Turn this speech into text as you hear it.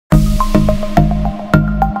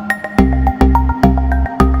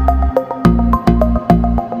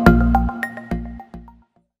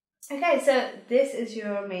is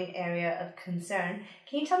your main area of concern.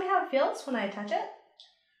 Can you tell me how it feels when I touch it?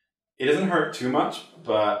 It doesn't hurt too much,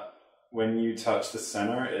 but when you touch the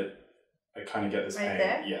center, I kind of get this pain.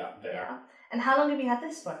 There? Yeah, there. Yeah. And how long have you had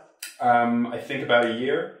this for? I think about a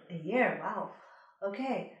year. A year, wow.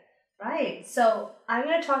 Okay, right. So I'm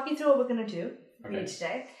going to talk you through what we're going to do for you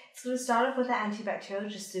today. It's going to start off with the antibacterial,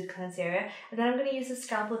 just to cleanse the area. And then I'm going to use the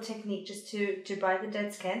scalpel technique just to debride the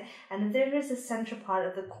dead skin. And if there is a central part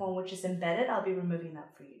of the corn which is embedded, I'll be removing that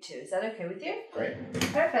for you too. Is that okay with you? Great.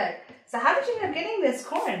 Perfect. So how did you end up getting this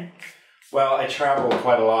corn? Well, I travel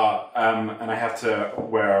quite a lot, and I have to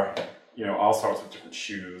wear, all sorts of different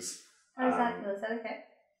shoes. How does that feel? Is that okay?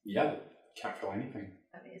 Yeah, can't feel anything.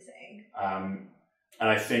 Amazing. And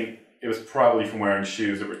I think it was probably from wearing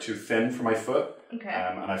shoes that were too thin for my foot. Okay.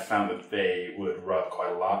 And I found that they would rub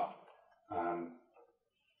quite a lot.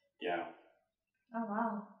 Yeah. Oh,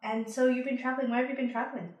 wow. And so you've been traveling. Where have you been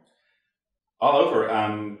traveling? All over.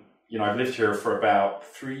 I've lived here for about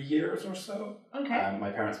 3 years or so. Okay. My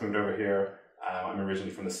parents moved over here. I'm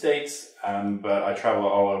originally from the States, but I travel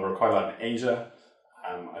all over, quite a lot in Asia.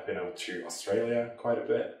 I've been over to Australia quite a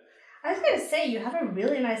bit. I was going to say, you have a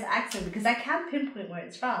really nice accent because I can't pinpoint where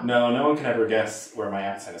it's from. No one can ever guess where my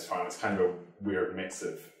accent is from. It's kind of a weird mix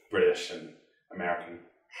of British and American.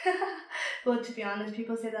 Well, to be honest,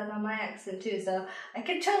 people say that about my accent too, so I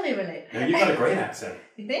can totally relate. No, you've got a great accent.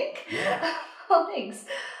 You think? Yeah. Oh, thanks.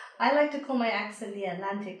 I like to call my accent the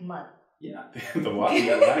Atlantic mud. Yeah. The what? The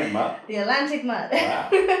Atlantic mud? The Atlantic mud. Wow.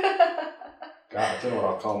 God, I don't know what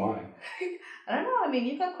I'll call mine. I don't know. I mean,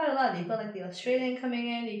 you've got quite a lot. You've got like the Australian coming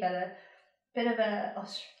in. You've got a bit of a,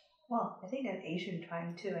 I think an Asian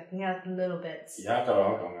trying too. I can get little bits. Yeah, I've got it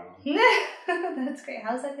all going on. That's great.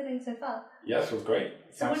 How's that going so far? Yes, it was great.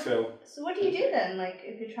 So what do you do then, like,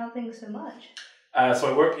 if you're traveling so much?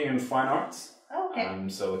 So I work in fine arts. Oh, okay.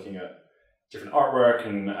 So looking at different artwork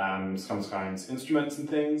and sometimes instruments and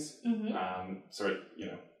things. Mm-hmm. So it,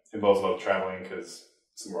 involves a lot of traveling because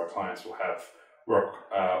some of our clients will have work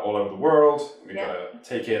all over the world. We've got to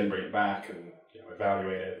take it and bring it back and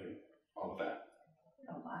evaluate it and all of that.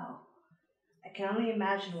 Oh, wow. I can only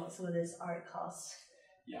imagine what some of this art costs.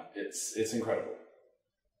 Yeah, it's incredible.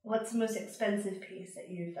 What's the most expensive piece that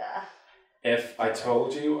you've... If I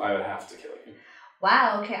told you, I would have to kill you.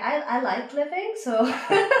 Wow, okay. I like living, so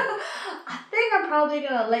I think I'm probably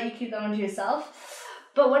going to let you keep that one to yourself.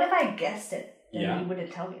 But what if I guessed it? Then you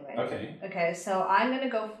wouldn't tell me, right? Okay. Okay, so I'm going to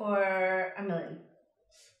go for $1 million.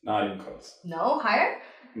 Not even close. No? Higher?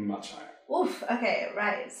 Much higher. Oof, okay,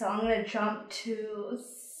 right. So I'm going to jump to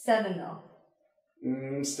 7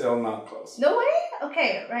 mil. Still not close. No way?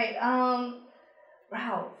 Okay, right.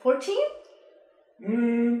 Wow, 14? A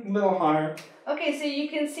little higher. Okay, so you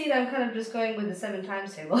can see that I'm kind of just going with the 7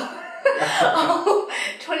 times table.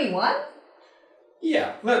 21?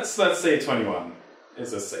 Yeah, let's say 21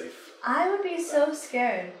 is a safe. I would be so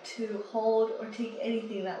scared to hold or take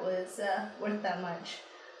anything that was worth that much.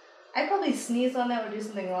 I'd probably sneeze on it or do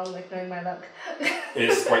something wrong, like knowing my luck. It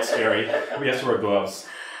is quite scary. We have to wear gloves.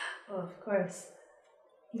 Oh, of course.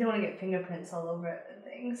 You don't want to get fingerprints all over it and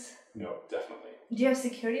things. No, definitely. Do you have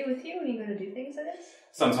security with you when you go to do things like this?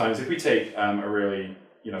 Sometimes, if we take a really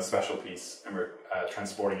special piece and we're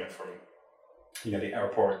transporting it from the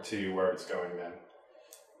airport to where it's going, then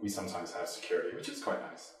we sometimes have security, which is quite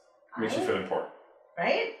nice. Makes you feel important.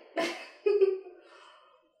 Right?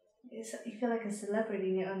 You feel like a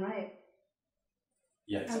celebrity in your own right.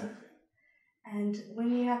 Yeah, exactly. And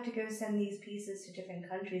when you have to go send these pieces to different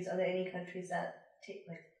countries, are there any countries that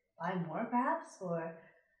buy more perhaps? Or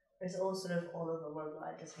is it all sort of all over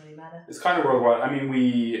worldwide? Doesn't really matter? It's kind of worldwide. I mean,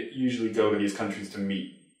 we usually go to these countries to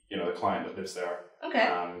meet, the client that lives there. Okay.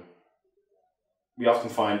 We often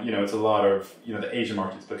find, it's a lot of, the Asian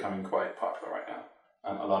market is becoming quite popular right now.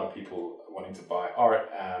 A lot of people wanting to buy art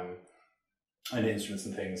and instruments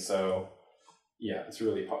and things. So, yeah, it's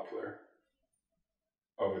really popular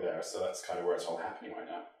over there. So that's kind of where it's all happening right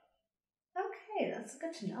now. Okay, that's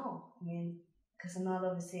good to know. I mean, because I'm not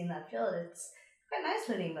obviously in that field, it's quite nice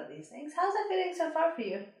learning about these things. How's that feeling so far for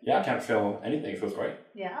you? Yeah, I can't feel anything. It feels great.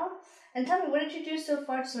 Yeah? And tell me, what did you do so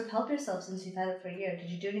far to sort of help yourself since you've had it for a year? Did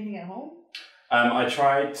you do anything at home? I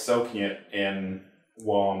tried soaking it in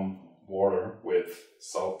warm water with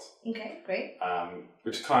salt. Okay, great.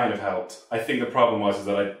 Which kind of helped. I think the problem was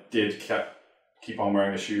that I did keep on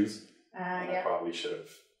wearing the shoes. I probably should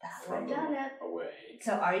have thrown them away.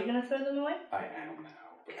 So are you going to throw them away? I am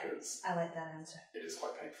now, because I like that answer. It is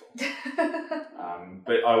quite painful.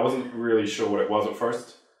 But I wasn't really sure what it was at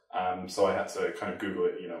first. So I had to kind of Google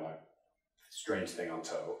it, like strange thing on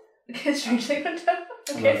toe. Strange thing on toe?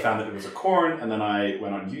 Okay. And then I found that it was a corn, and then I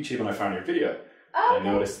went on YouTube and I found your video. Oh, I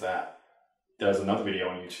noticed that there's another video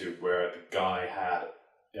on YouTube where the guy had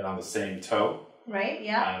it on the same toe. Right,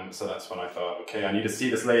 yeah. So that's when I thought, okay, I need to see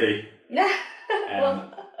this lady. Yeah.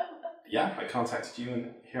 And yeah, I contacted you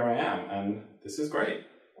and here I am. And this is great.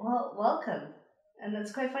 Well, welcome. And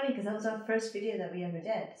that's quite funny because that was our first video that we ever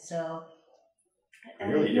did. So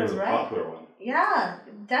really, it was a popular one. Yeah,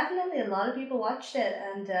 definitely. A lot of people watched it,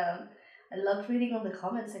 and I loved reading all the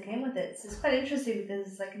comments that came with it. So it's quite interesting because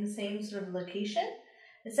it's like in the same sort of location.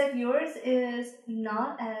 It's like yours is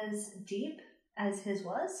not as deep as his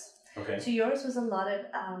was. Okay. So yours was a lot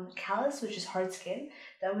of callus, which is hard skin,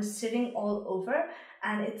 that was sitting all over,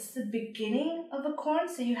 and it's the beginning of a corn,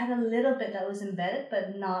 so you had a little bit that was embedded,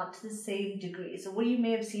 but not to the same degree. So what you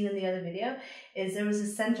may have seen in the other video is there was a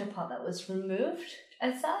center part that was removed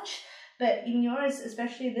as such, but in yours,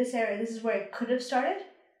 especially this area, this is where it could have started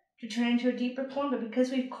to turn into a deeper corn, but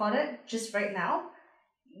because we've caught it just right now,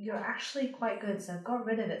 you're actually quite good, so I've got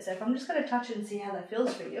rid of it. So if I'm just going to touch it and see how that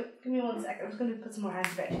feels for you. Give me 1 second. I'm just going to put some more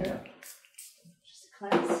antibacterial. Just to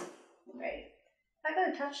cleanse. Right. I got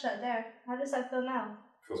to touch that there. How does that feel now?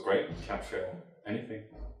 Feels great. Can't feel anything.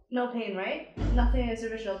 No pain, right? Nothing is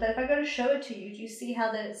original. But if I go to show it to you, do you see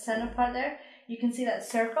how the center part there? You can see that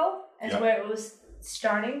circle as where it was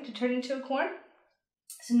starting to turn into a corn.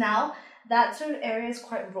 So now that sort of area is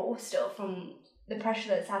quite raw still from the pressure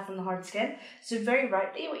that it's had from the hard skin. So very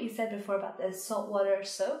rightly, what you said before about the saltwater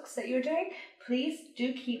soaks that you're doing, please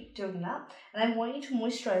do keep doing that. And I want you to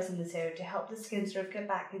moisturize in this area to help the skin sort of get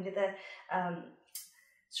back into the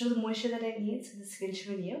sort of the moisture that it needs so the skin should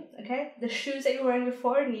renew, okay? The shoes that you were wearing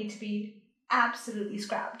before need to be absolutely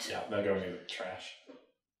scrapped. Yeah, they're going in the trash.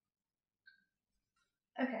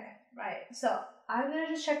 Okay, right. So I'm going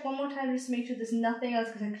to just check one more time just to make sure there's nothing else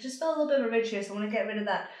because I just felt a little bit of a ridge here, so I want to get rid of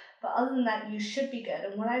that. But other than that, you should be good.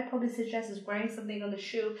 And what I'd probably suggest is wearing something on the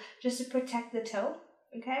shoe just to protect the toe,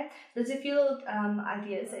 okay? There's a few little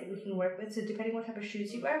ideas that we can work with. So depending what type of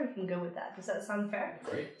shoes you wear, we can go with that. Does that sound fair?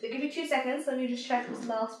 Great. So give me 2 seconds. Let me just check this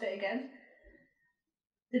last bit again.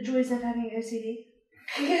 The joys of having OCD.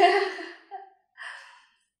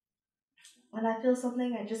 When I feel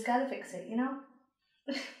something, I just gotta fix it, you know?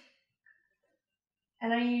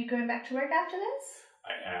 And are you going back to work after this?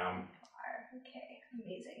 I am. Okay,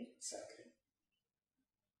 amazing. Sadly.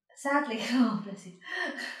 Sadly, oh bless you.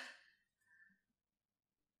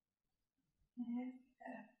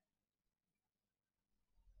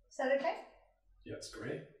 Is that okay? Yeah, it's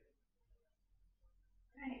great.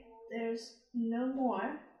 Right, there's no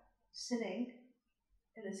more sitting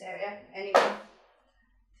in this area anymore.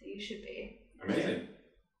 So you should be amazing.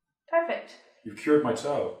 Perfect. You've cured my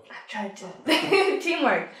toe. I've tried to.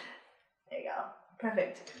 Teamwork. There you go.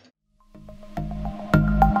 Perfect.